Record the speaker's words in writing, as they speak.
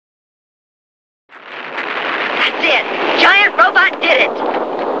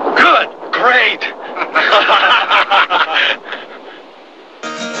great. On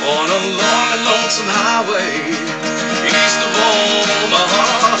a long and lonesome highway, east of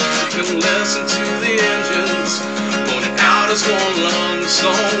Omaha, you can listen to the engines moaning out as one long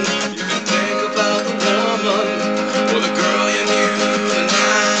song. You can think about the woman or the girl you knew the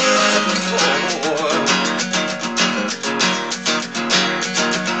night before.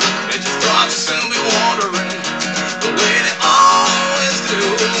 And your thoughts will be wandering the way they always do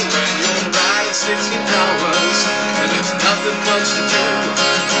when you're riding 16 hours and there's nothing much to do.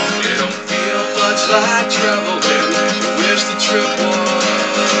 You don't feel much like traveling. You wish the trip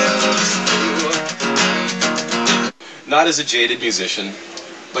was through. Not as a jaded musician,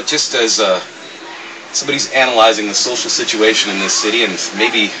 but just as somebody who's analyzing the social situation in this city and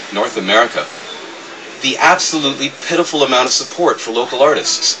maybe North America. The absolutely pitiful amount of support for local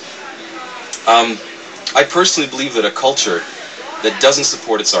artists. I personally believe that a culture that doesn't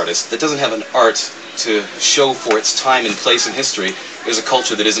support its artists, that doesn't have an art to show for its time and place in history, is a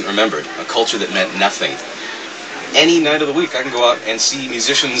culture that isn't remembered, a culture that meant nothing. Any night of the week I can go out and see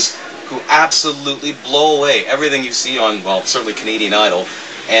musicians who absolutely blow away everything you see on, well, certainly Canadian Idol,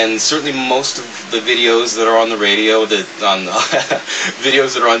 and certainly most of the videos that are on the radio,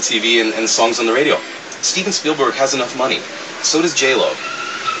 videos that are on TV and songs on the radio. Steven Spielberg has enough money. So does J-Lo.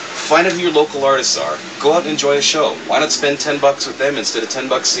 Find out who your local artists are. Go out and enjoy a show. Why not spend $10 with them instead of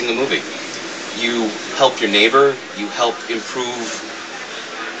 $10 seeing a movie? You help your neighbor, you help improve,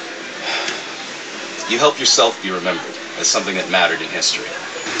 you help yourself be remembered as something that mattered in history.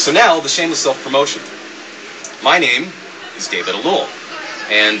 So now, the shameless self-promotion. My name is David Ellul,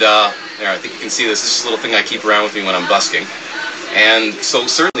 and there, I think you can see this. This is a little thing I keep around with me when I'm busking. And so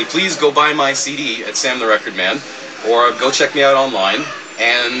certainly, please go buy my CD at Sam the Record Man, or go check me out online,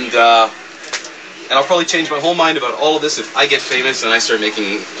 and I'll probably change my whole mind about all of this if I get famous and I start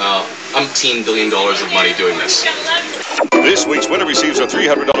making umpteen billion dollars of money doing this. This week's winner receives a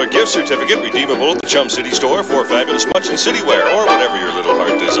 $300 gift certificate redeemable at the Chum City store for fabulous Munch and City wear or whatever your little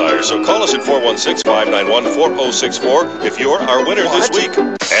heart desires. So call us at 416-591-4064 if you're our winner this week.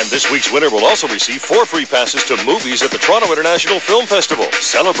 And this week's winner will also receive 4 free passes to movies at the Toronto International Film Festival.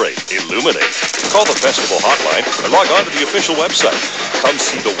 Celebrate, illuminate. Call the festival hotline or log on to the official website. Come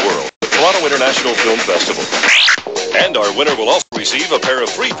see the world. Toronto International Film Festival. And our winner will also receive a pair of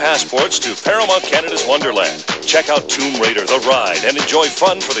free passports to Paramount Canada's Wonderland. Check out Tomb Raider, The Ride, and enjoy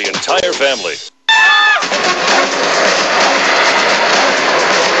fun for the entire family.